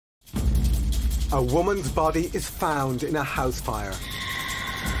A woman's body is found in a house fire.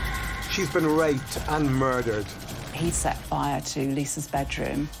 She's been raped and murdered. He set fire to Lisa's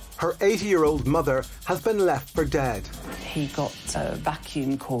bedroom. Her 80-year-old mother has been left for dead. He got a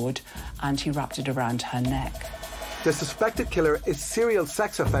vacuum cord and he wrapped it around her neck. The suspected killer is serial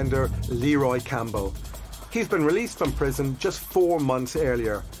sex offender Leroy Campbell. He's been released from prison just 4 months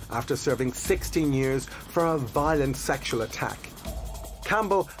earlier after serving 16 years for a violent sexual attack.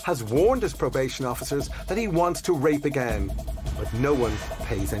 Campbell has warned his probation officers that he wants to rape again, but no one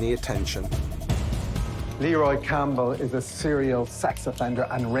pays any attention. Leroy Campbell is a serial sex offender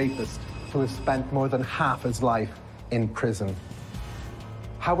and rapist who has spent more than half his life in prison.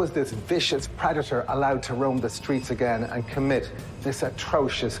 How was this vicious predator allowed to roam the streets again and commit this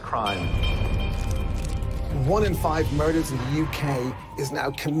atrocious crime? 1 in 5 murders in the UK is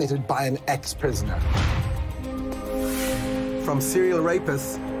now committed by an ex-prisoner. From serial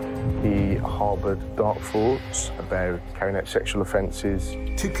rapists, he harboured dark thoughts about carrying out sexual offences,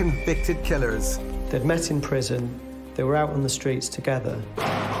 to convicted killers. They'd met in prison, they were out on the streets together.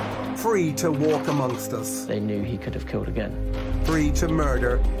 Free to walk amongst us. They knew he could have killed again. Free to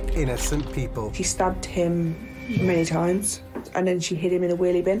murder innocent people. She stabbed him many times, and then she hid him in a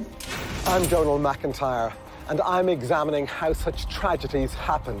wheelie bin. I'm Donald McIntyre, and I'm examining how such tragedies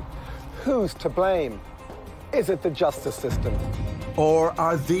happen. Who's to blame? Is it the justice system? Or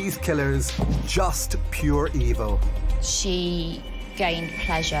are these killers just pure evil? She gained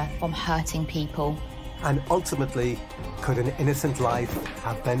pleasure from hurting people. And ultimately, could an innocent life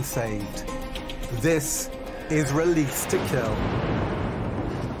have been saved? This is Released to Kill.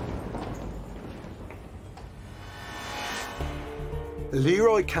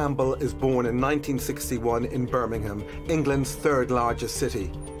 Leroy Campbell is born in 1961 in Birmingham, England's 3rd largest city.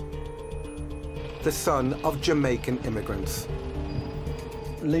 The son of Jamaican immigrants.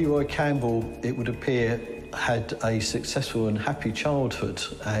 Leroy Campbell, it would appear, had a successful and happy childhood,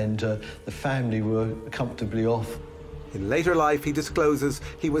 and the family were comfortably off. In later life, he discloses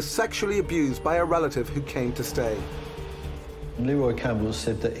he was sexually abused by a relative who came to stay. Leroy Campbell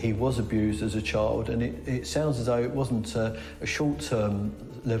said that he was abused as a child, and it sounds as though it wasn't a short-term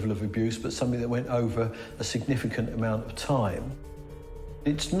level of abuse, but something that went over a significant amount of time.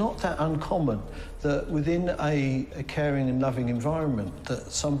 It's not that uncommon that within a caring and loving environment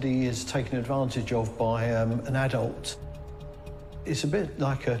that somebody is taken advantage of by an adult. It's a bit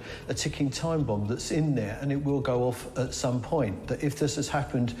like a ticking time bomb that's in there, and it will go off at some point. That if this has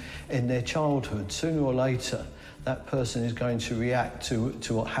happened in their childhood, sooner or later, that person is going to react to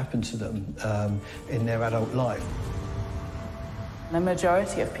what happened to them in their adult life. The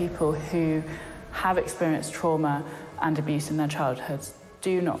majority of people who have experienced trauma and abuse in their childhoods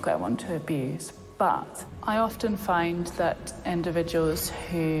do not go on to abuse. But I often find that individuals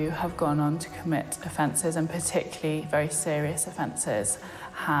who have gone on to commit offences, and particularly very serious offences,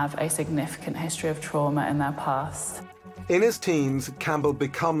 have a significant history of trauma in their past. In his teens, Campbell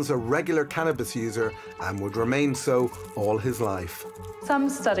becomes a regular cannabis user and would remain so all his life. Some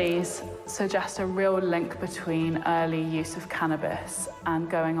studies suggest a real link between early use of cannabis and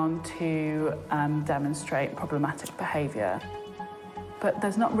going on to demonstrate problematic behaviour. But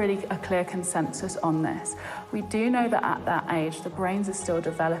there's not really a clear consensus on this. We do know that at that age, the brains are still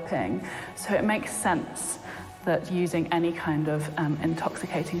developing, so it makes sense that using any kind of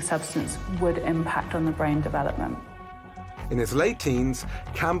intoxicating substance would impact on the brain development. In his late teens,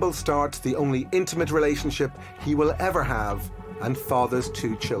 Campbell starts the only intimate relationship he will ever have and fathers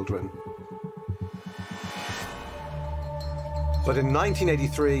 2 children. But in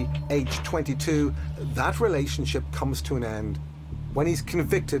 1983, aged 22, that relationship comes to an end when he's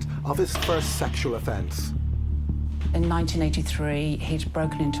convicted of his first sexual offence. In 1983, he'd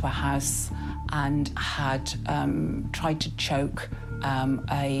broken into a house and had tried to choke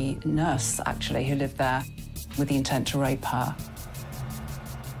a nurse, actually, who lived there, with the intent to rape her.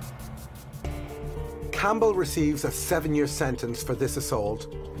 Campbell receives a 7-year sentence for this assault,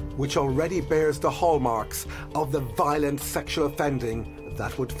 which already bears the hallmarks of the violent sexual offending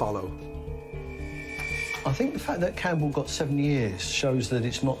that would follow. I think the fact that Campbell got 7 years shows that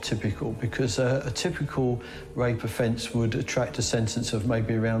it's not typical, because a typical rape offence would attract a sentence of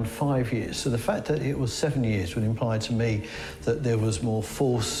maybe around 5 years. So the fact that it was 7 years would imply to me that there was more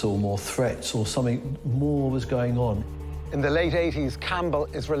force or more threats or something more was going on. In the late 80s, Campbell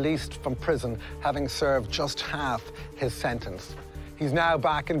is released from prison, having served just half his sentence. He's now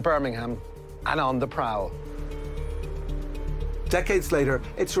back in Birmingham and on the prowl. Decades later,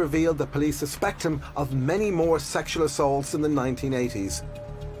 it's revealed that police suspect him of many more sexual assaults in the 1980s.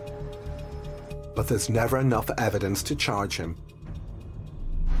 But there's never enough evidence to charge him.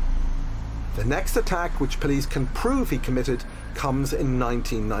 The next attack, which police can prove he committed, comes in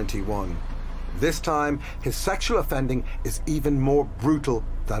 1991. This time, his sexual offending is even more brutal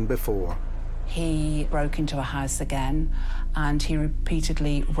than before. He broke into a house again, and he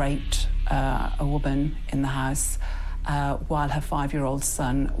repeatedly raped a woman in the house while her 5-year-old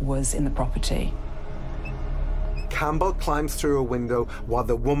son was in the property. Campbell climbs through a window while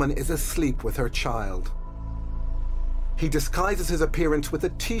the woman is asleep with her child. He disguises his appearance with a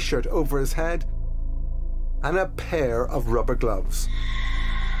t-shirt over his head and a pair of rubber gloves.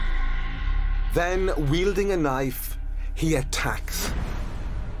 Then, wielding a knife, he attacks.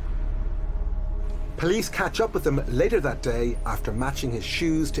 Police catch up with him later that day after matching his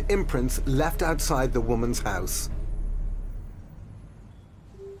shoes to imprints left outside the woman's house.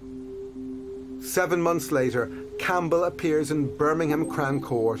 7 months later, Campbell appears in Birmingham Crown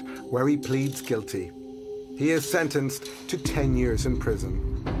Court, where he pleads guilty. He is sentenced to 10 years in prison.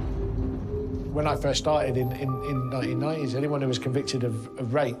 When I first started in 1990s, anyone who was convicted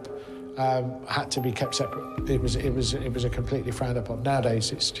of rape had to be kept separate. It was a completely frowned upon.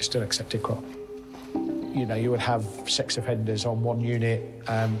 Nowadays, it's just an accepted crime. You know, you would have sex offenders on one unit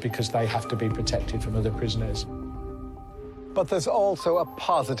because they have to be protected from other prisoners. But there's also a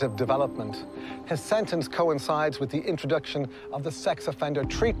positive development. His sentence coincides with the introduction of the Sex Offender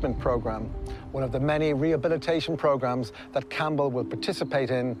Treatment Program, one of the many rehabilitation programs that Campbell will participate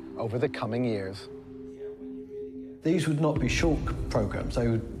in over the coming years. These would not be short programs. They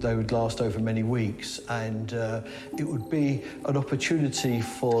would last over many weeks, and it would be an opportunity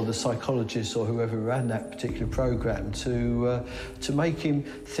for the psychologist or whoever ran that particular program to make him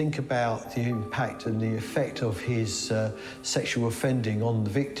think about the impact and the effect of his sexual offending on the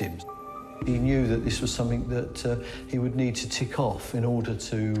victims. He knew that this was something that he would need to tick off in order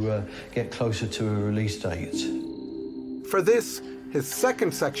to get closer to a release date. For this, his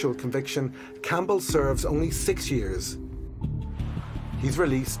second sexual conviction, Campbell serves only 6 years. He's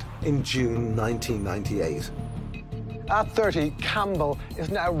released in June 1998. At 30, Campbell is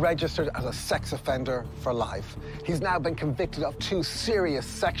now registered as a sex offender for life. He's now been convicted of 2 serious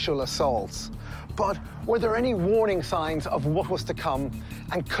sexual assaults. But were there any warning signs of what was to come,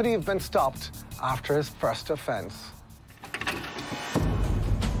 and could he have been stopped after his first offence?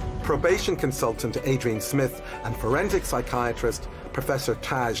 Probation consultant Adrian Smith and forensic psychiatrist Professor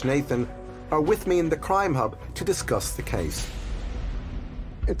Taj Nathan are with me in the Crime Hub to discuss the case.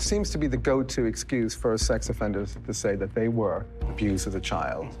 It seems to be the go-to excuse for sex offenders to say that they were abused as a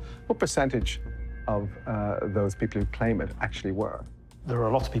child. What percentage of those people who claim it actually were? There are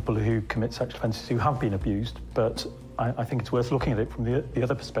a lot of people who commit sexual offences who have been abused, but I think it's worth looking at it from the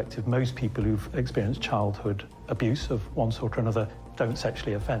other perspective. Most people who've experienced childhood abuse of one sort or another don't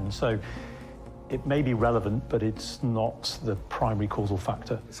sexually offend. So it may be relevant, but it's not the primary causal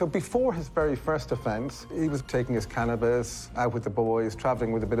factor. So before his very first offence, he was taking his cannabis, out with the boys,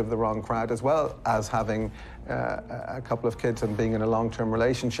 travelling with a bit of the wrong crowd, as well as having a couple of kids and being in a long-term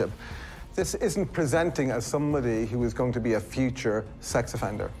relationship. This isn't presenting as somebody who is going to be a future sex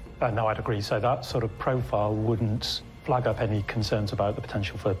offender. No, I'd agree. So that sort of profile wouldn't flag up any concerns about the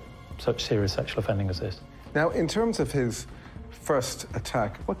potential for such serious sexual offending as this. Now, in terms of his first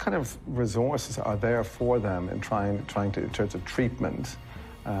attack, what kind of resources are there for them in trying to, in terms of treatment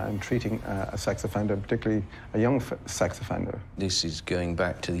and treating a sex offender, particularly a young sex offender? This is going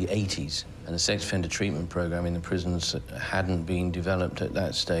back to the 80s, and the sex offender treatment program in the prisons hadn't been developed at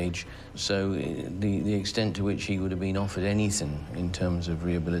that stage. So the extent to which he would have been offered anything in terms of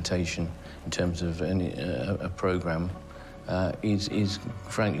rehabilitation, in terms of a program, is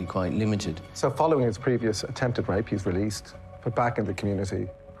frankly quite limited. So following his previous attempted rape, he's released, put back in the community,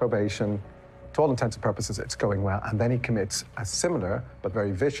 probation. To all intents and purposes, it's going well. And then he commits a similar but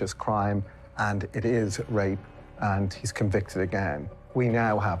very vicious crime, and it is rape, and he's convicted again. We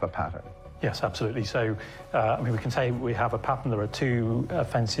now have a pattern. Yes, absolutely. So, I mean, we can say we have a pattern. There are 2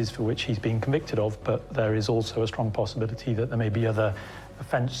 offences for which he's being convicted of, but there is also a strong possibility that there may be other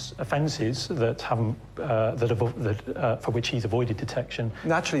offences that haven't, for which he's avoided detection.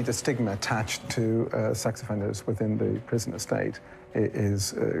 Naturally, the stigma attached to sex offenders within the prison estate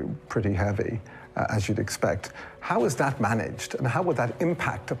is pretty heavy, as you'd expect. How is that managed, and how would that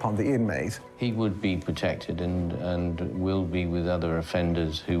impact upon the inmate? He would be protected and will be with other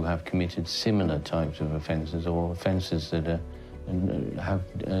offenders who have committed similar types of offences or offences that have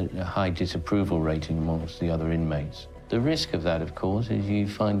a high disapproval rating amongst the other inmates. The risk of that, of course, is you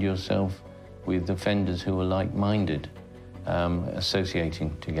find yourself with offenders who are like-minded,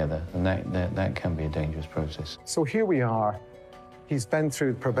 associating together, and that can be a dangerous process. So here we are. He's been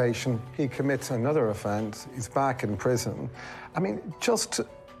through probation, he commits another offence, he's back in prison. I mean, just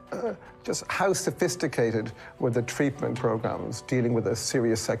Just how sophisticated were the treatment programs dealing with a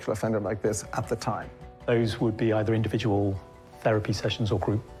serious sexual offender like this at the time? Those would be either individual therapy sessions or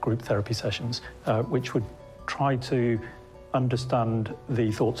group therapy sessions, which would try to understand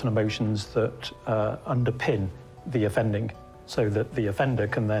the thoughts and emotions that underpin the offending, so that the offender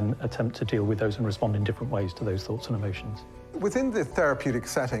can then attempt to deal with those and respond in different ways to those thoughts and emotions. Within the therapeutic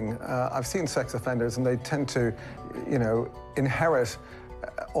setting, I've seen sex offenders and they tend to, inherit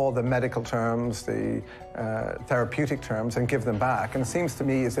all the medical terms, the therapeutic terms, and give them back. And it seems to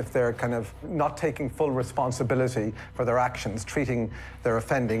me as if they're kind of not taking full responsibility for their actions, treating their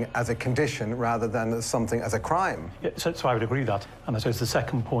offending as a condition rather than as something, as a crime. Yeah, so I would agree with that. And I suppose the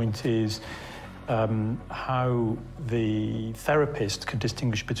second point is how the therapist can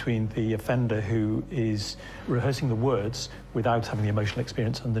distinguish between the offender who is rehearsing the words without having the emotional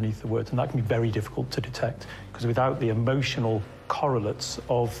experience underneath the words. And that can be very difficult to detect, because without the emotional correlates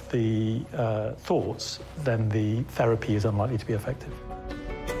of the thoughts, then the therapy is unlikely to be effective.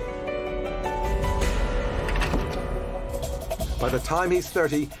 By the time he's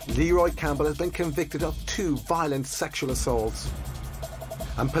 30, Leroy Campbell has been convicted of 2 violent sexual assaults.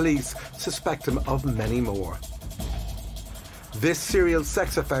 And police suspect him of many more. This serial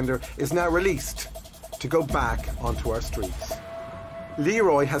sex offender is now released to go back onto our streets.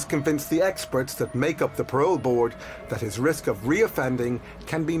 Leroy has convinced the experts that make up the parole board that his risk of reoffending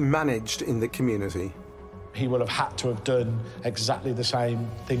can be managed in the community. He will have had to have done exactly the same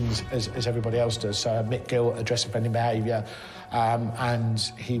things as everybody else does, so admit guilt, address offending behaviour, and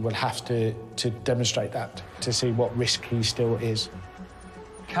he will have to demonstrate that to see what risk he still is.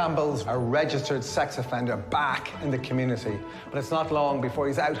 Campbell's a registered sex offender back in the community, but it's not long before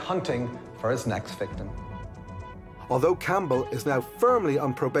he's out hunting for his next victim. Although Campbell is now firmly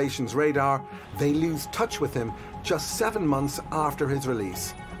on probation's radar, they lose touch with him just 7 months after his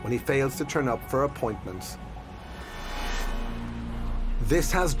release, when he fails to turn up for appointments.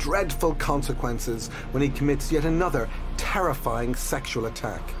 This has dreadful consequences when he commits yet another terrifying sexual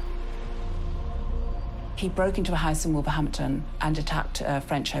attack. He broke into a house in Wolverhampton and attacked a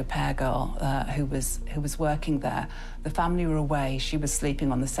French au pair girl who was working there. The family were away. She was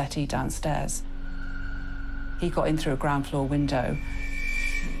sleeping on the settee downstairs. He got in through a ground floor window,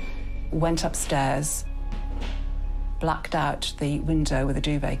 went upstairs, blacked out the window with a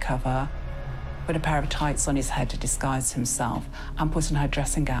duvet cover, put a pair of tights on his head to disguise himself, and put on her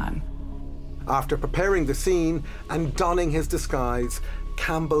dressing gown. After preparing the scene and donning his disguise,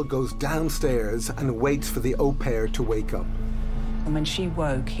 Campbell goes downstairs and waits for the au pair to wake up. And when she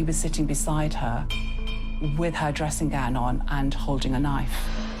woke, he was sitting beside her with her dressing gown on and holding a knife.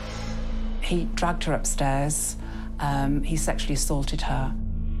 He dragged her upstairs, he sexually assaulted her,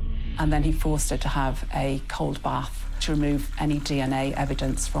 and then he forced her to have a cold bath to remove any DNA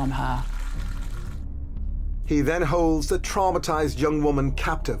evidence from her. He then holds the traumatized young woman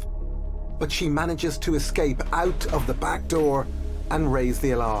captive, but she manages to escape out of the back door and raise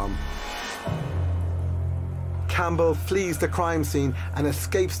the alarm. Campbell flees the crime scene and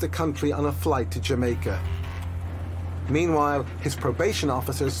escapes the country on a flight to Jamaica. Meanwhile, his probation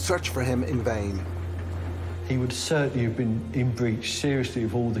officers search for him in vain. He would certainly have been in breach seriously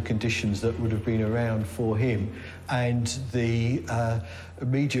of all the conditions that would have been around for him, and the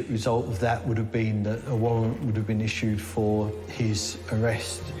immediate result of that would have been that a warrant would have been issued for his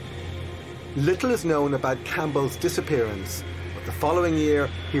arrest. Little is known about Campbell's disappearance, but the following year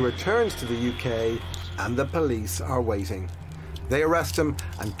he returns to the UK and the police are waiting. They arrest him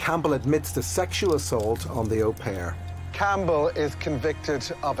and Campbell admits to sexual assault on the au pair. Campbell is convicted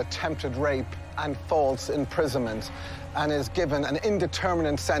of attempted rape and false imprisonment and is given an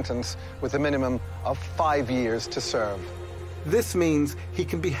indeterminate sentence with a minimum of 5 years to serve. This means he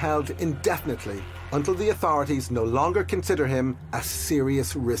can be held indefinitely until the authorities no longer consider him a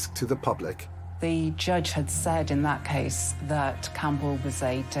serious risk to the public. The judge had said in that case that Campbell was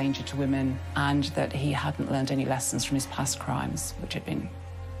a danger to women and that he hadn't learned any lessons from his past crimes, which had been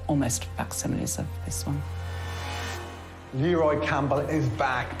almost facsimiles of this one. Leroy Campbell is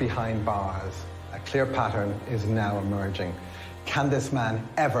back behind bars. A clear pattern is now emerging. Can this man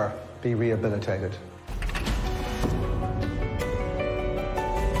ever be rehabilitated?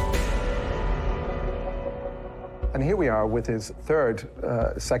 And here we are with his third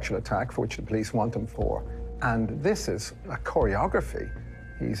sexual attack, for which the police want him for. And this is a choreography.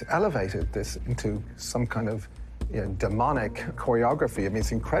 He's elevated this into some kind of demonic choreography. I mean,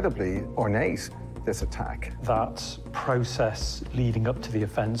 it's incredibly ornate, this attack. That process leading up to the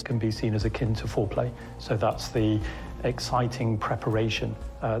offence can be seen as akin to foreplay. So that's the exciting preparation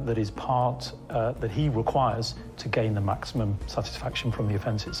that is part that he requires to gain the maximum satisfaction from the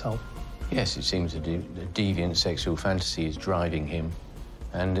offence itself. Yes, it seems that a deviant sexual fantasy is driving him,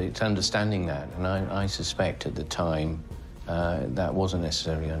 and it's understanding that. And I suspect at the time that wasn't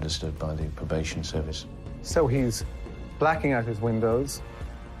necessarily understood by the probation service. So he's blacking out his windows,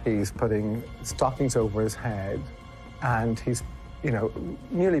 he's putting stockings over his head, and he's, you know,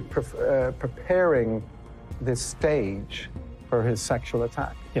 nearly preparing this stage for his sexual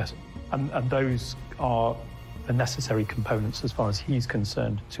attack. Yes, and those are the necessary components as far as he's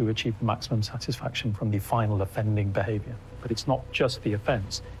concerned to achieve the maximum satisfaction from the final offending behaviour. But it's not just the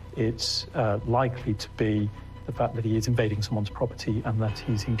offence, it's likely to be the fact that he is invading someone's property and that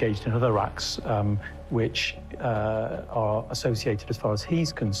he's engaged in other acts which are associated, as far as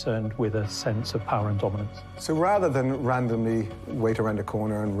he's concerned, with a sense of power and dominance. So rather than randomly wait around a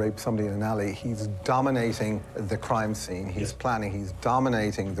corner and rape somebody in an alley, he's dominating the crime scene, he's planning, he's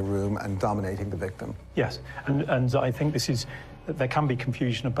dominating the room and dominating the victim. Yes, and I think this is, there can be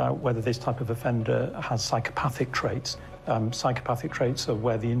confusion about whether this type of offender has psychopathic traits. Psychopathic traits are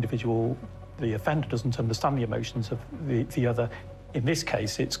where the individual, the offender, doesn't understand the emotions of the other. In this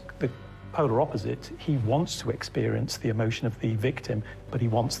case, it's the polar opposite. He wants to experience the emotion of the victim, but he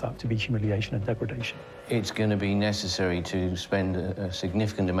wants that to be humiliation and degradation. It's going to be necessary to spend a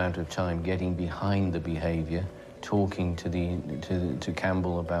significant amount of time getting behind the behaviour, talking to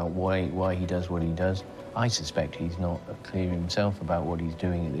Campbell about why he does what he does. I suspect he's not clear himself about what he's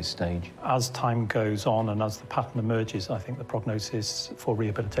doing at this stage. As time goes on and as the pattern emerges, I think the prognosis for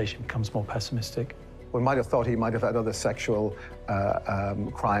rehabilitation becomes more pessimistic. One might have thought he might have had other sexual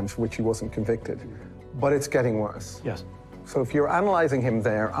crimes for which he wasn't convicted, but it's getting worse. Yes. So if you're analysing him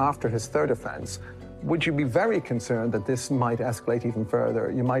there after his third offence, would you be very concerned that this might escalate even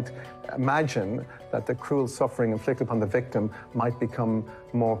further? You might imagine that the cruel suffering inflicted upon the victim might become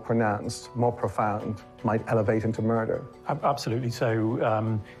more pronounced, more profound, might elevate into murder. Absolutely.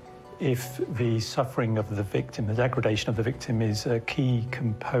 So if the suffering of the victim, the degradation of the victim, is a key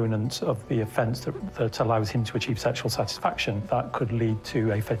component of the offence that allows him to achieve sexual satisfaction, that could lead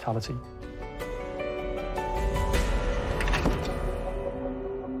to a fatality.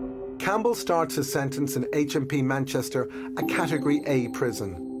 Campbell starts his sentence in HMP Manchester, a Category A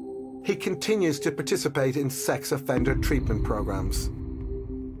prison. He continues to participate in sex offender treatment programmes.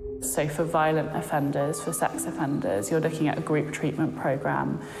 So for violent offenders, for sex offenders, you're looking at a group treatment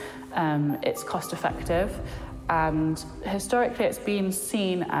programme. It's cost effective, and historically it's been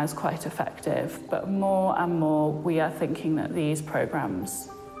seen as quite effective, but more and more we are thinking that these programmes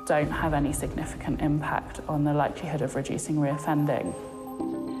don't have any significant impact on the likelihood of reducing reoffending.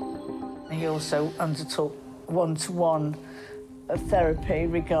 He also undertook one-to-one therapy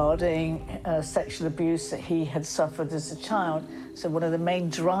regarding sexual abuse that he had suffered as a child. So one of the main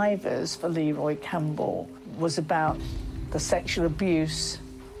drivers for Leroy Campbell was about the sexual abuse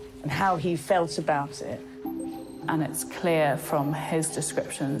and how he felt about it. And it's clear from his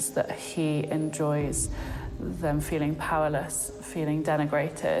descriptions that he enjoys them feeling powerless, feeling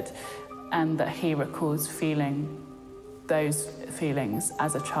denigrated, and that he recalls feeling those feelings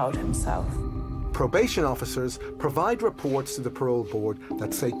as a child himself. Probation officers provide reports to the parole board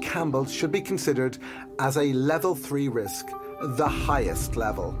that say Campbell should be considered as a level 3 risk, the highest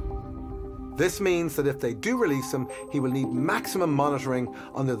level. This means that if they do release him, he will need maximum monitoring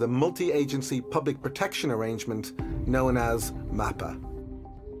under the multi-agency public protection arrangement known as MAPA.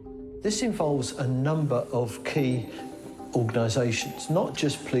 This involves a number of key organisations, not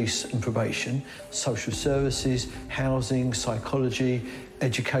just police and probation, social services, housing, psychology,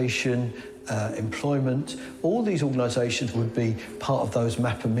 education, employment. All these organisations would be part of those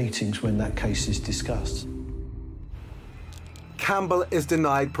MAPA meetings when that case is discussed. Campbell is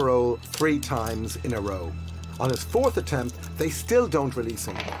denied parole 3 times in a row. On his 4th attempt, they still don't release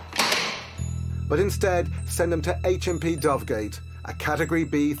him, but instead send him to HMP Dovegate, a Category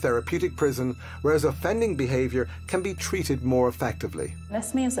B therapeutic prison where his offending behaviour can be treated more effectively.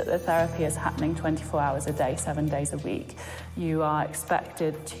 This means that the therapy is happening 24 hours a day, 7 days a week. You are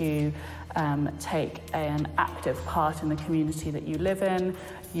expected to take an active part in the community that you live in.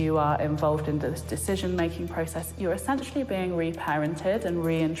 You are involved in this decision-making process. You're essentially being reparented and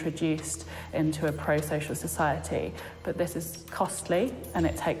reintroduced into a pro-social society. But this is costly and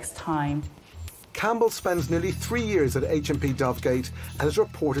it takes time. Campbell spends nearly 3 years at HMP Dovegate and is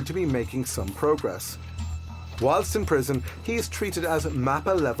reported to be making some progress. Whilst in prison, he is treated as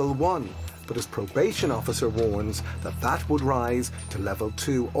MAPA Level 1, but his probation officer warns that that would rise to Level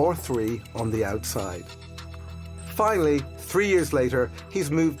 2 or 3 on the outside. Finally, 3 years later,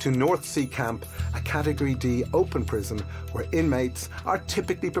 he's moved to North Sea Camp, a Category D open prison where inmates are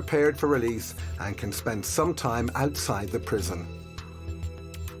typically prepared for release and can spend some time outside the prison.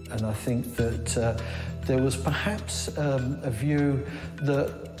 And I think that there was perhaps a view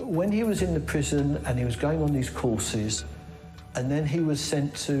that when he was in the prison and he was going on these courses and then he was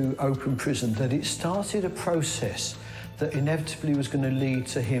sent to open prison, that it started a process that inevitably was going to lead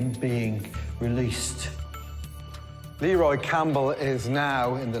to him being released. Leroy Campbell is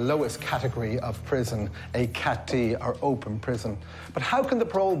now in the lowest category of prison, a Cat D, or open prison. But how can the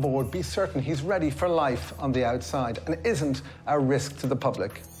parole board be certain he's ready for life on the outside and isn't a risk to the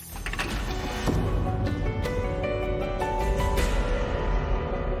public?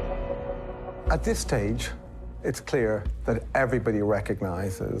 At this stage, it's clear that everybody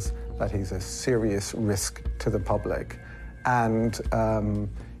recognises that he's a serious risk to the public. And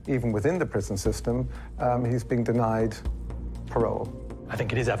even within the prison system, he's being denied parole. I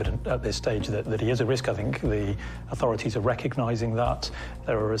think it is evident at this stage that he is a risk. I think the authorities are recognising that.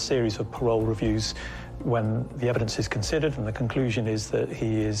 There are a series of parole reviews when the evidence is considered and the conclusion is that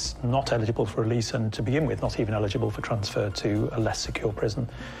he is not eligible for release and, to begin with, not even eligible for transfer to a less secure prison,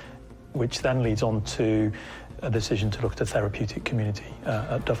 which then leads on to a decision to look at a therapeutic community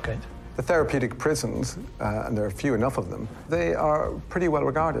at Dovegate. The therapeutic prisons, and there are few enough of them, they are pretty well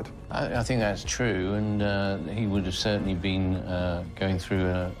regarded. I think that's true, and he would have certainly been going through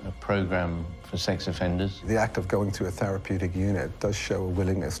a programme for sex offenders. The act of going through a therapeutic unit does show a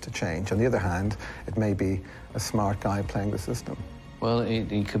willingness to change. On the other hand, it may be a smart guy playing the system. Well,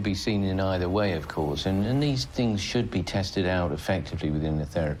 it could be seen in either way, of course, and these things should be tested out effectively within the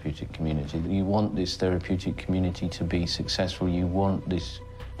therapeutic community. You want this therapeutic community to be successful. You want this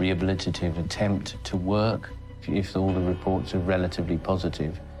rehabilitative attempt to work. If all the reports are relatively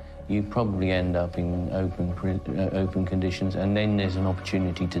positive, you probably end up in open conditions, and then there's an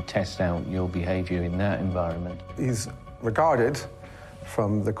opportunity to test out your behaviour in that environment. He's regarded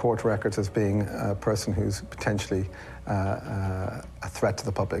from the court records as being a person who's potentially a threat to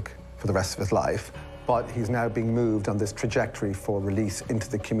the public for the rest of his life, but he's now being moved on this trajectory for release into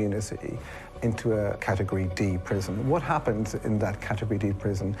the community, into a Category D prison. What happens in that Category D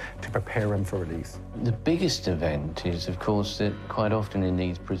prison to prepare him for release? The biggest event is, of course, that quite often in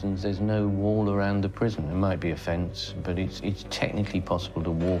these prisons there's no wall around the prison. There might be a fence, but it's technically possible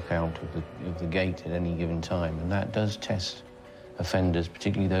to walk out of the gate at any given time, and that does test offenders,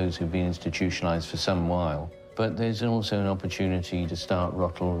 particularly those who've been institutionalised for some while. But there's also an opportunity to start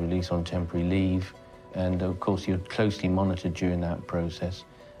ROTL, release on temporary leave, and of course you're closely monitored during that process.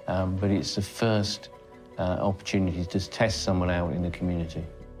 But it's the first opportunity to test someone out in the community.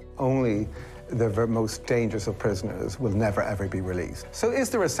 Only the most dangerous of prisoners will never, ever be released. So is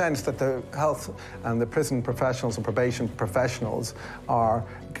there a sense that the health and the prison professionals and probation professionals are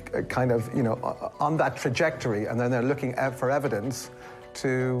kind of, you know, on that trajectory, and then they're looking for evidence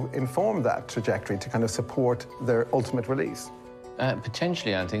to inform that trajectory to kind of support their ultimate release?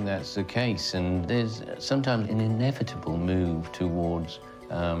 Potentially, I think that's the case, and there's sometimes an inevitable move towards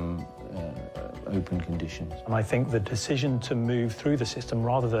open conditions. And I think the decision to move through the system,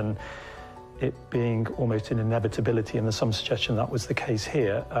 rather than it being almost an inevitability, and there's some suggestion that was the case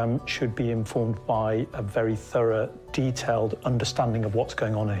here, should be informed by a very thorough, detailed understanding of what's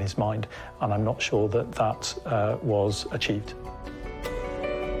going on in his mind, and I'm not sure that that was achieved.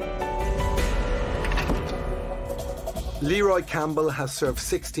 Leroy Campbell has served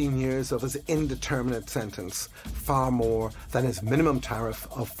 16 years of his indeterminate sentence, far more than his minimum tariff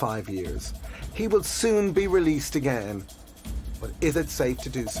of 5 years. He will soon be released again, but is it safe to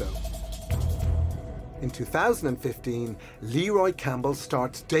do so? In 2015, Leroy Campbell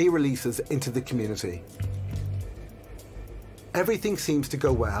starts day releases into the community. Everything seems to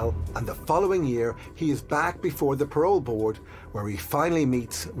go well, and the following year he is back before the parole board, where he finally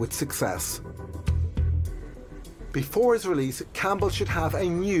meets with success. Before his release, Campbell should have a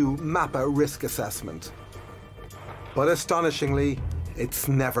new MAPA risk assessment. But astonishingly, it's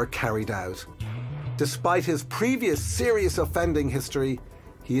never carried out. Despite his previous serious offending history,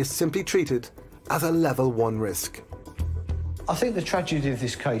 he is simply treated as a level 1 risk. I think the tragedy of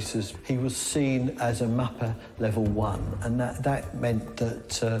this case is he was seen as a MAPA level 1, and that meant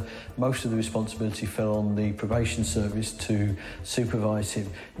that most of the responsibility fell on the probation service to supervise him.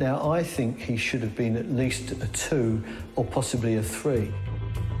 Now, I think he should have been at least a 2 or possibly a 3.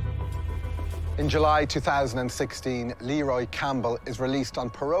 In July 2016, Leroy Campbell is released on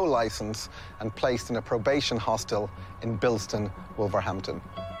parole licence and placed in a probation hostel in Bilston, Wolverhampton.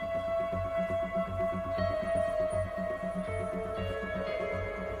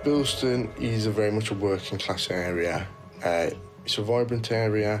 Bilston is very much a working class area. It's a vibrant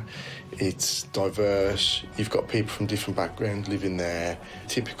area, it's diverse, you've got people from different backgrounds living there.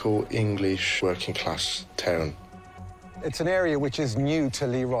 Typical English working class town. It's an area which is new to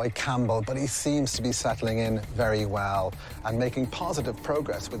Leroy Campbell, but he seems to be settling in very well and making positive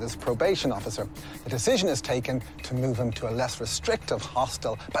progress with his probation officer. The decision is taken to move him to a less restrictive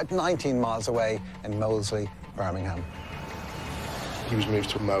hostel about 19 miles away in Moseley, Birmingham. He was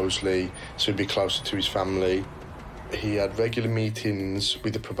moved to Moseley, so he'd be closer to his family. He had regular meetings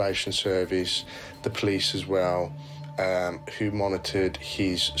with the probation service, the police as well, who monitored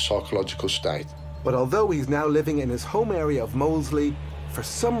his psychological state. But although he's now living in his home area of Moseley, for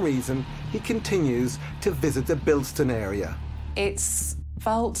some reason, he continues to visit the Bilston area. It's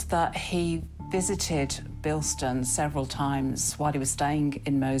felt that he visited Bilston several times while he was staying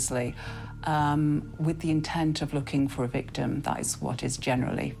in Moseley with the intent of looking for a victim. That is what is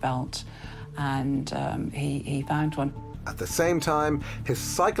generally felt. And he found one. At the same time, his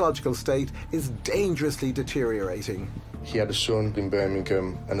psychological state is dangerously deteriorating. He had a son in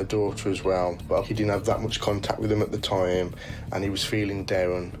Birmingham and a daughter as well, but he didn't have that much contact with them at the time, and he was feeling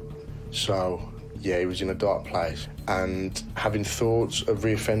down. So, yeah, he was in a dark place and having thoughts of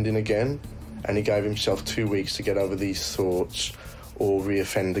reoffending again, and he gave himself 2 weeks to get over these thoughts or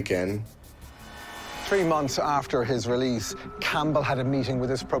reoffend again. 3 months after his release, Campbell had a meeting with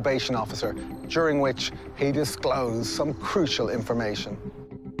his probation officer, during which he disclosed some crucial information.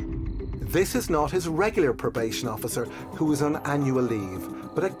 This is not his regular probation officer who was on annual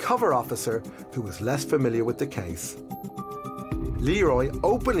leave, but a cover officer who was less familiar with the case. Leroy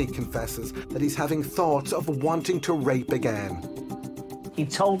openly confesses that he's having thoughts of wanting to rape again. He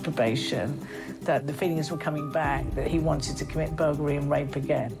told probation that the feelings were coming back, that he wanted to commit burglary and rape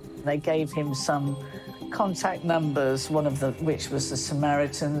again. They gave him some contact numbers, one of which was the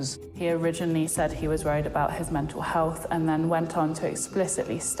Samaritans. He originally said he was worried about his mental health and then went on to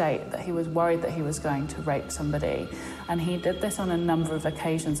explicitly state that he was worried that he was going to rape somebody. And he did this on a number of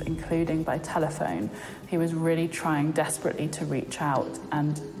occasions, including by telephone. He was really trying desperately to reach out,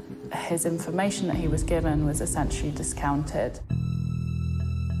 and his information that he was given was essentially discounted.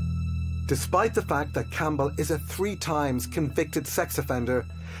 Despite the fact that Campbell is a 3 times convicted sex offender,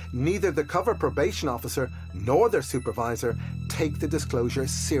 neither the cover probation officer nor their supervisor take the disclosure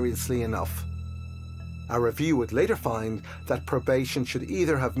seriously enough. A review would later find that probation should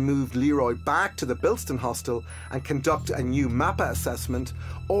either have moved Leroy back to the Bilston hostel and conduct a new MAPA assessment,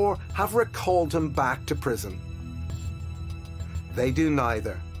 or have recalled him back to prison. They do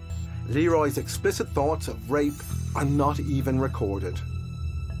neither. Leroy's explicit thoughts of rape are not even recorded.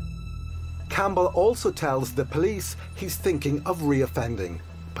 Campbell also tells the police he's thinking of reoffending,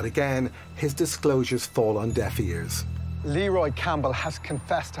 but again, his disclosures fall on deaf ears. Leroy Campbell has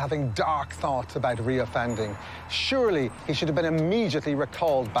confessed to having dark thoughts about reoffending. Surely he should have been immediately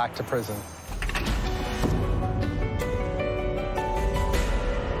recalled back to prison.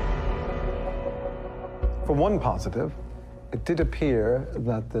 For one positive, it did appear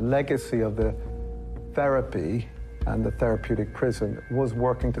that the legacy of the therapy and the therapeutic prison was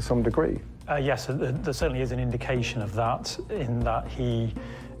working to some degree. Yes, there certainly is an indication of that, in that he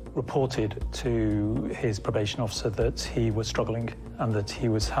reported to his probation officer that he was struggling and that he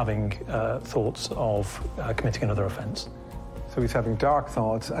was having thoughts of committing another offence. So he's having dark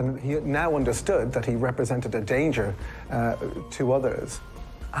thoughts, and he now understood that he represented a danger to others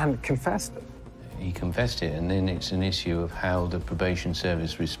and confessed it. He confessed it, and then it's an issue of how the probation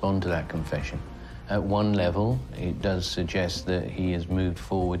service respond to that confession. At one level, it does suggest that he has moved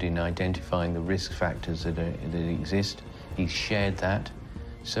forward in identifying the risk factors that exist. He's shared that.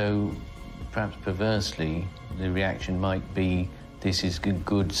 So perhaps perversely, the reaction might be, this is a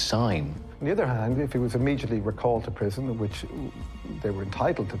good sign. On the other hand, if he was immediately recalled to prison, which they were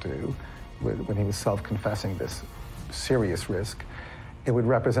entitled to do when he was self-confessing this serious risk, it would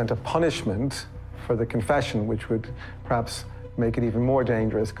represent a punishment for the confession, which would perhaps make it even more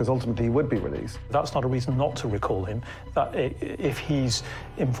dangerous, because ultimately he would be released. That's not a reason not to recall him. That if he's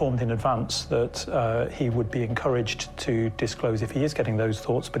informed in advance that he would be encouraged to disclose if he is getting those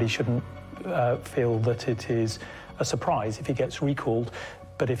thoughts, but he shouldn't feel that it is a surprise if he gets recalled.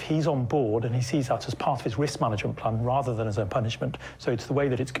 But if he's on board and he sees that as part of his risk management plan rather than as a punishment, so it's the way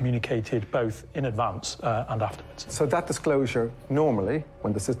that it's communicated both in advance and afterwards. So that disclosure, normally,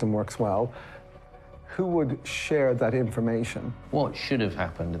 when the system works well, who would share that information? What should have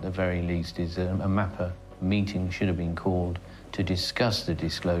happened at the very least is a MAPA meeting should have been called to discuss the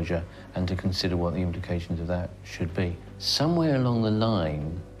disclosure and to consider what the implications of that should be. Somewhere along the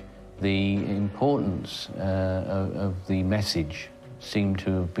line, the importance of the message seem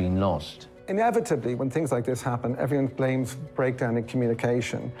to have been lost. Inevitably, when things like this happen, everyone blames breakdown in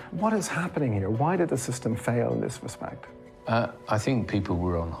communication. What is happening here? Why did the system fail in this respect? I think people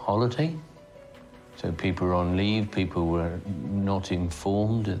were on holiday, so people were on leave, people were not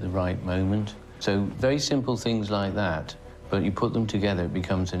informed at the right moment. So very simple things like that, but you put them together, it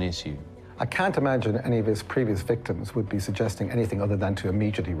becomes an issue. I can't imagine any of his previous victims would be suggesting anything other than to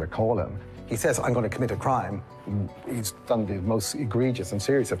immediately recall him. He says, I'm going to commit a crime. He's done the most egregious and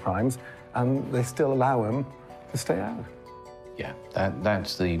serious of crimes, and they still allow him to stay out. Yeah,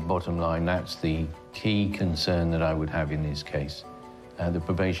 that's the bottom line. That's the key concern that I would have in this case. The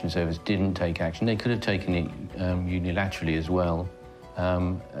Probation Service didn't take action. They could have taken it unilaterally as well.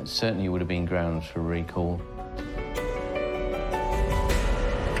 Certainly would have been grounds for recall.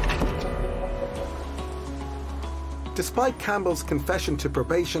 Despite Campbell's confession to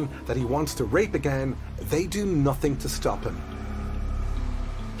probation that he wants to rape again, they do nothing to stop him.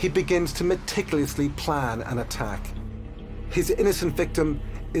 He begins to meticulously plan an attack. His innocent victim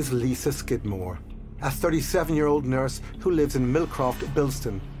is Lisa Skidmore, a 37-year-old nurse who lives in Millcroft,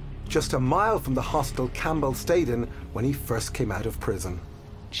 Bilston, just a mile from the hostel Campbell stayed in when he first came out of prison.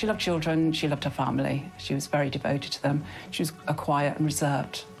 She loved children, she loved her family. She was very devoted to them. She was a quiet and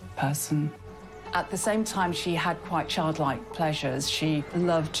reserved person. At the same time, she had quite childlike pleasures. She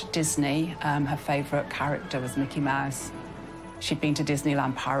loved Disney. Her favourite character was Mickey Mouse. She'd been to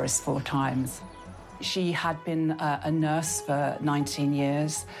Disneyland Paris 4 times. She had been a nurse for 19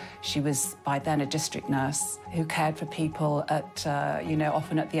 years. She was, by then, a district nurse who cared for people at,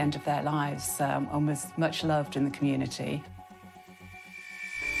 often at the end of their lives, and was much loved in the community.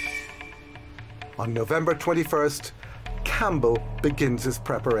 On November 21st, Campbell begins his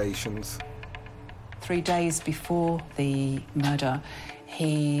preparations. 3 days before the murder,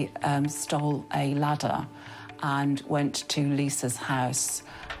 he stole a ladder and went to Lisa's house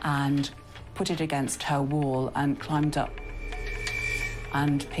and put it against her wall and climbed up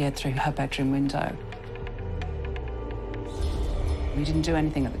and peered through her bedroom window. He didn't do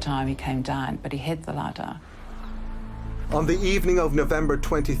anything at the time. He came down, but he hid the ladder. On the evening of November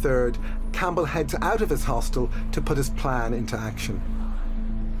 23rd, Campbell heads out of his hostel to put his plan into action.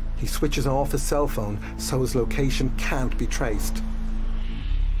 He switches off his cell phone so his location can't be traced,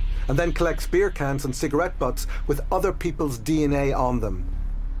 and then collects beer cans and cigarette butts with other people's DNA on them.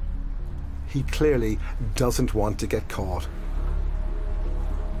 He clearly doesn't want to get caught.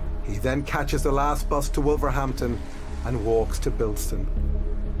 He then catches the last bus to Wolverhampton and walks to Bilston.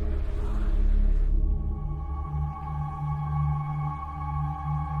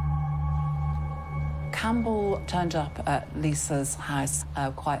 Campbell turned up at Lisa's house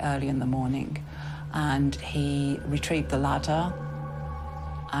quite early in the morning, and he retrieved the ladder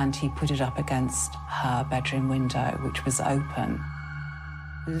and he put it up against her bedroom window, which was open.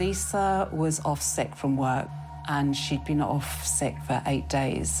 Lisa was off sick from work, and she'd been off sick for 8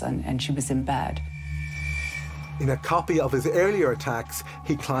 days, and she was in bed. In a copy of his earlier attacks,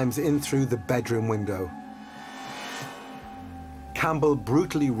 he climbs in through the bedroom window. Campbell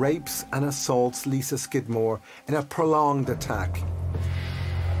brutally rapes and assaults Lisa Skidmore in a prolonged attack.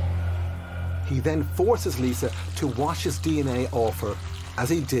 He then forces Lisa to wash his DNA off her, as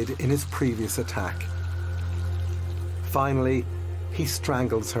he did in his previous attack. Finally, he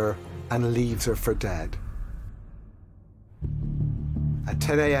strangles her and leaves her for dead. At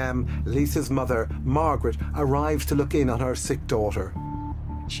 10 a.m, Lisa's mother, Margaret, arrives to look in on her sick daughter.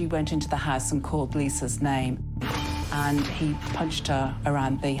 She went into the house and called Lisa's name, and he punched her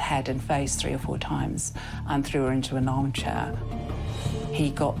around the head and face 3 or 4 times and threw her into an armchair.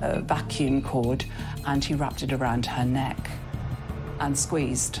 He got a vacuum cord and he wrapped it around her neck and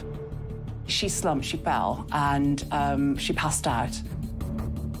squeezed. She slumped, she fell, and she passed out.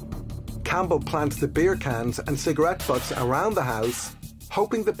 Campbell plants the beer cans and cigarette butts around the house,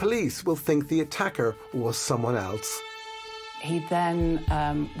 hoping the police will think the attacker was someone else. He then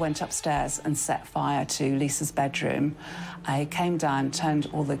went upstairs and set fire to Lisa's bedroom. He came down, turned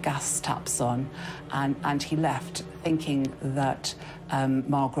all the gas taps on, and he left thinking that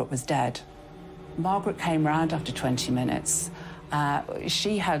Margaret was dead. Margaret came round after 20 minutes.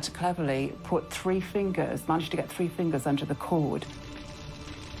 She had cleverly put 3 fingers, managed to get 3 fingers under the cord.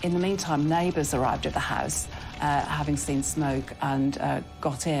 In the meantime, neighbours arrived at the house, having seen smoke, and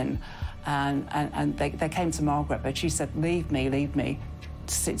got in. And they came to Margaret, but she said, leave me,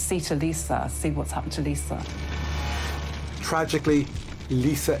 see to Lisa, see what's happened to Lisa. Tragically,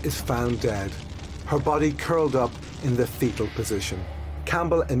 Lisa is found dead, her body curled up in the fetal position.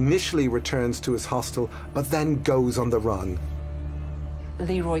 Campbell initially returns to his hostel, but then goes on the run.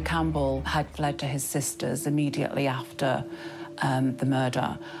 Leroy Campbell had fled to his sister's immediately after the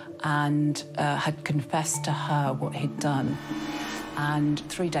murder, and had confessed to her what he'd done. And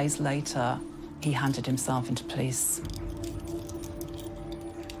 3 days later, he handed himself into police.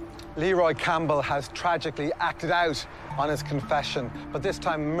 Leroy Campbell has tragically acted out on his confession, but this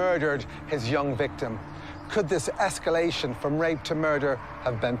time murdered his young victim. Could this escalation from rape to murder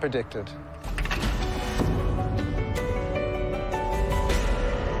have been predicted?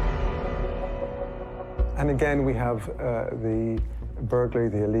 And again, we have the burglary,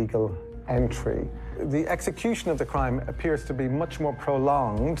 the illegal entry. The execution of the crime appears to be much more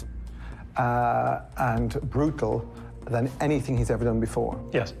prolonged and brutal than anything he's ever done before.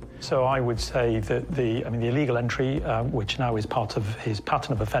 Yes. So I would say that the illegal entry, which now is part of his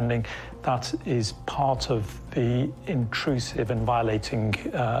pattern of offending, that is part of the intrusive and violating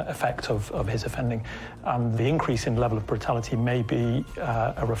effect of his offending. And the increase in level of brutality may be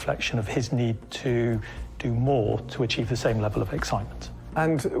a reflection of his need to do more to achieve the same level of excitement.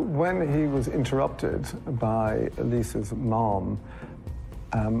 And when he was interrupted by Lisa's mom,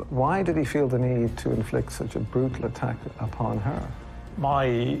 why did he feel the need to inflict such a brutal attack upon her?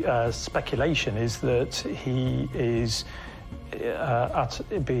 My speculation is that he is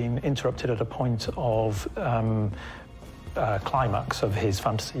being interrupted at a point of climax of his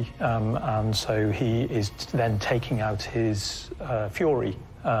fantasy, and so he is then taking out his fury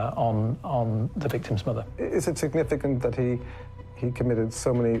on the victim's mother. Is it significant that he committed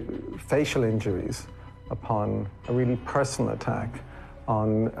so many facial injuries upon a really personal attack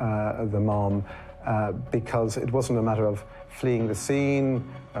on the mom, because it wasn't a matter of fleeing the scene,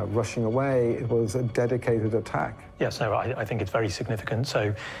 rushing away, it was a dedicated attack? Yes, no, I think it's very significant.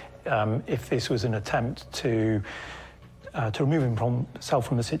 So if this was an attempt to remove himself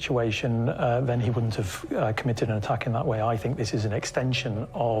from the situation, then he wouldn't have committed an attack in that way. I think this is an extension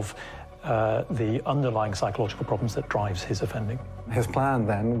of the underlying psychological problems that drives his offending. His plan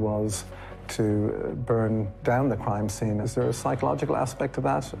then was to burn down the crime scene. Is there a psychological aspect to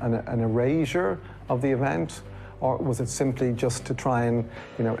that, an erasure of the event? Or was it simply just to try and,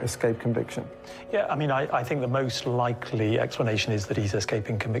 escape conviction? Yeah, I think the most likely explanation is that he's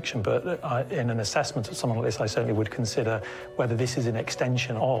escaping conviction, but in an assessment of someone like this, I certainly would consider whether this is an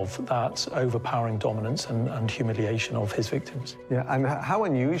extension of that overpowering dominance and humiliation of his victims. Yeah, and how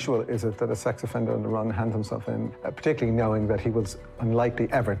unusual is it that a sex offender on the run hands himself in, particularly knowing that he was unlikely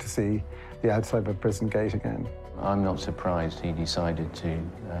ever to see the outside of a prison gate again? I'm not surprised he decided to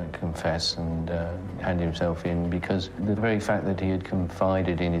confess and hand himself in, because the very fact that he had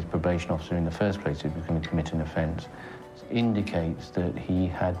confided in his probation officer in the first place that he was going to commit an offence indicates that he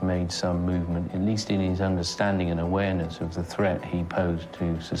had made some movement, at least in his understanding and awareness of the threat he posed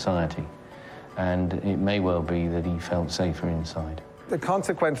to society. And it may well be that he felt safer inside. The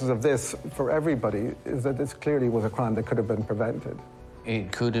consequences of this for everybody is that this clearly was a crime that could have been prevented.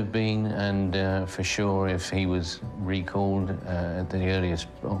 It could have been, and for sure, if he was recalled at the earliest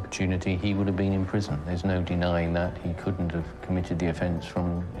opportunity, he would have been in prison. There's no denying that. He couldn't have committed the offence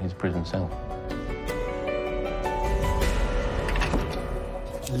from his prison cell.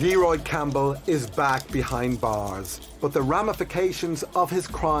 Leroy Campbell is back behind bars, but the ramifications of his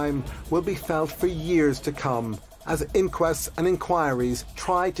crime will be felt for years to come, as inquests and inquiries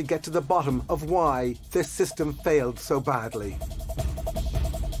try to get to the bottom of why this system failed so badly.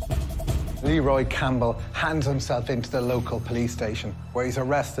 Leroy Campbell hands himself into the local police station, where he's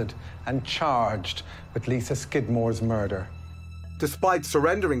arrested and charged with Lisa Skidmore's murder. Despite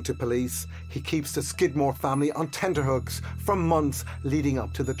surrendering to police, he keeps the Skidmore family on tenterhooks for months leading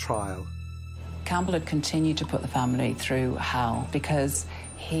up to the trial. Campbell had continued to put the family through hell because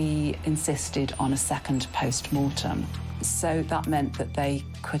he insisted on a second post-mortem. So that meant that they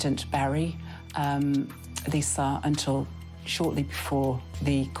couldn't bury Lisa until shortly before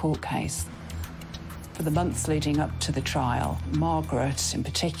the court case. For the months leading up to the trial, Margaret in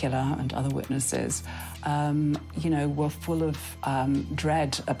particular and other witnesses, were full of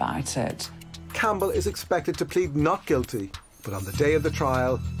dread about it. Campbell is expected to plead not guilty, but on the day of the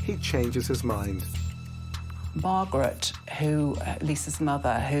trial, he changes his mind. Margaret, Lisa's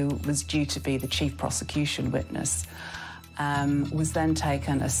mother, who was due to be the chief prosecution witness, was then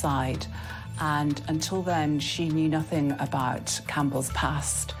taken aside. And until then, she knew nothing about Campbell's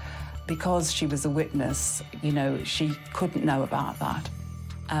past. Because she was a witness, she couldn't know about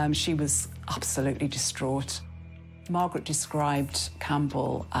that. She was absolutely distraught. Margaret described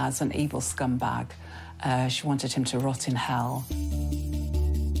Campbell as an evil scumbag. She wanted him to rot in hell.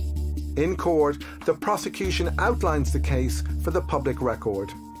 In court, the prosecution outlines the case for the public record.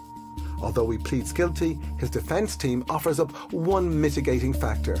 Although he pleads guilty, his defence team offers up one mitigating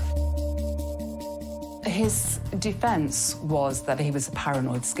factor. His defence was that he was a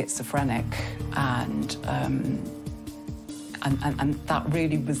paranoid schizophrenic, and that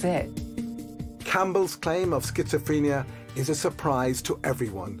really was it. Campbell's claim of schizophrenia is a surprise to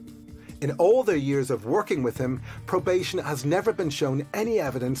everyone. In all their years of working with him, probation has never been shown any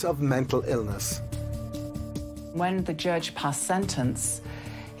evidence of mental illness. When the judge passed sentence,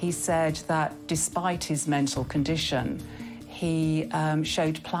 he said that despite his mental condition, he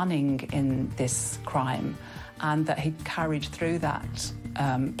showed planning in this crime and that he carried through that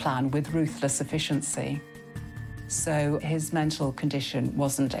plan with ruthless efficiency. So his mental condition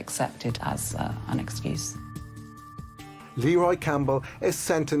wasn't accepted as an excuse. Leroy Campbell is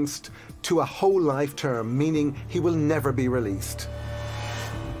sentenced to a whole life term, meaning he will never be released.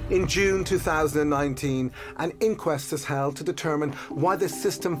 In June 2019, an inquest is held to determine why the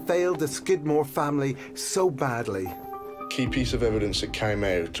system failed the Skidmore family so badly. Key piece of evidence that came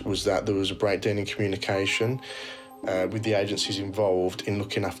out was that there was a breakdown in communication with the agencies involved in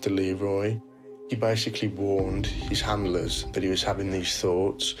looking after Leroy. He basically warned his handlers that he was having these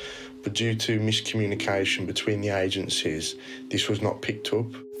thoughts, but due to miscommunication between the agencies, this was not picked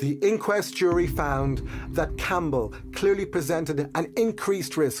up. The inquest jury found that Campbell clearly presented an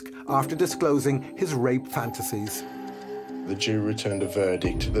increased risk after disclosing his rape fantasies. The jury returned a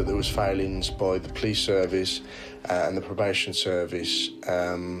verdict that there was failings by the police service and the probation service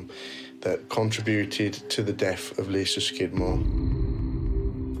that contributed to the death of Lisa Skidmore.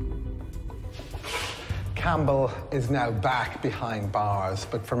 Campbell is now back behind bars,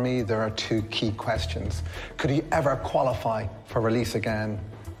 but for me there are two key questions. Could he ever qualify for release again?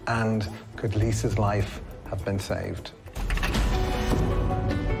 And could Lisa's life have been saved?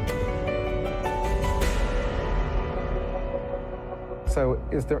 So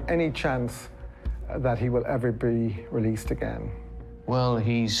is there any chance that he will ever be released again? Well,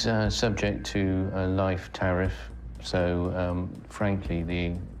 he's subject to a life tariff, so frankly,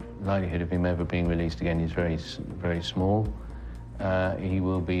 the likelihood of him ever being released again is very small. He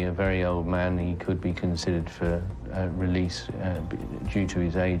will be a very old man. He could be considered for release due to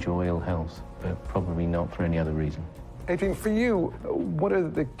his age or ill health, but probably not for any other reason. Adrian, for you, what are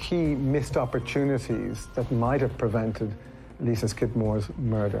the key missed opportunities that might have prevented Lisa Skidmore's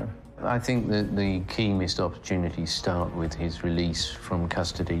murder? I think that the key missed opportunities start with his release from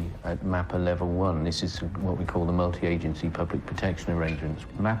custody at MAPA Level 1. This is what we call the multi-agency public protection arrangements.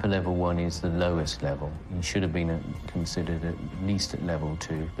 MAPA Level 1 is the lowest level. He should have been considered at least at Level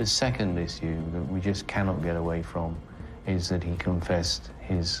 2. The second issue that we just cannot get away from is that he confessed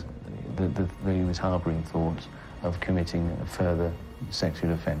that he was harbouring thoughts of committing a further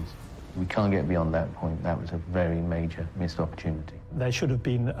sexual offence. We can't get beyond that point. That was a very major missed opportunity. There should have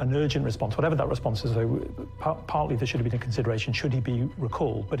been an urgent response, whatever that response is. Partly there should have been a consideration, should he be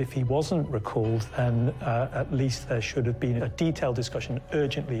recalled? But if he wasn't recalled, then at least there should have been a detailed discussion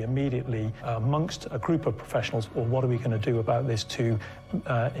urgently, immediately, amongst a group of professionals, or what are we going to do about this to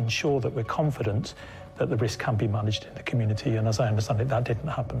ensure that we're confident that the risk can be managed in the community. And as I understand it, that didn't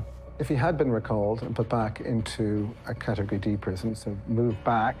happen. If he had been recalled and put back into a Category D prison, so moved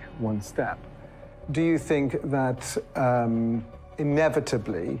back one step, do you think that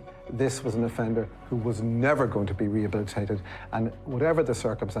inevitably this was an offender who was never going to be rehabilitated, and whatever the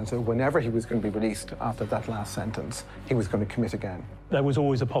circumstances, whenever he was going to be released after that last sentence, he was going to commit again? There was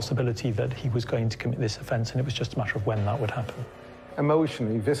always a possibility that he was going to commit this offence, and it was just a matter of when that would happen.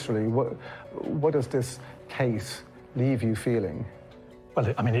 Emotionally, viscerally, what does this case leave you feeling? Well,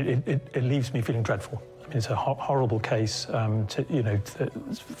 it leaves me feeling dreadful. I mean, it's a horrible case,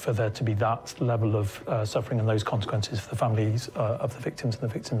 for there to be that level of suffering and those consequences for the families of the victims and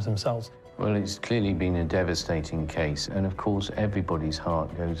the victims themselves. Well, it's clearly been a devastating case, and of course everybody's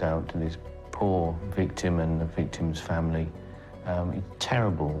heart goes out to this poor victim and the victim's family. It's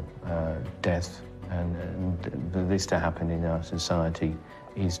terrible death, and for this to happen in our society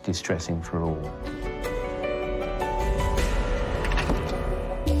is distressing for all.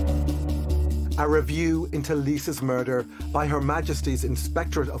 A review into Lisa's murder by Her Majesty's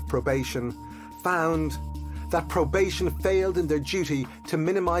Inspectorate of Probation found that probation failed in their duty to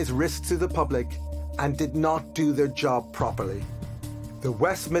minimise risks to the public and did not do their job properly. The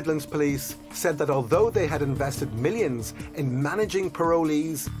West Midlands Police said that although they had invested millions in managing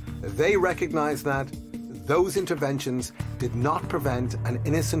parolees, they recognised that those interventions did not prevent an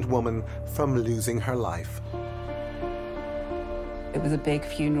innocent woman from losing her life. It was a big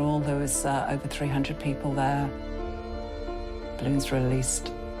funeral. There was over 300 people there. Balloons were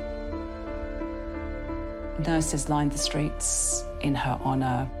released. Nurses lined the streets in her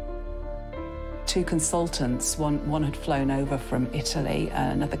honour. Two consultants, one had flown over from Italy,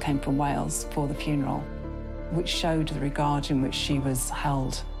 another came from Wales for the funeral. which showed the regard in which she was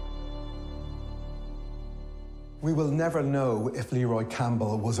held. We will never know if Leroy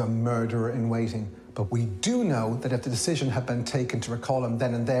Campbell was a murderer in waiting, but we do know that if the decision had been taken to recall him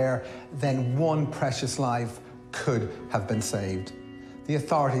then and there, then one precious life could have been saved. The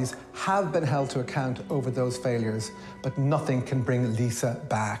authorities have been held to account over those failures, but nothing can bring Lisa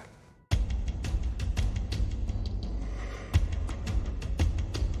back.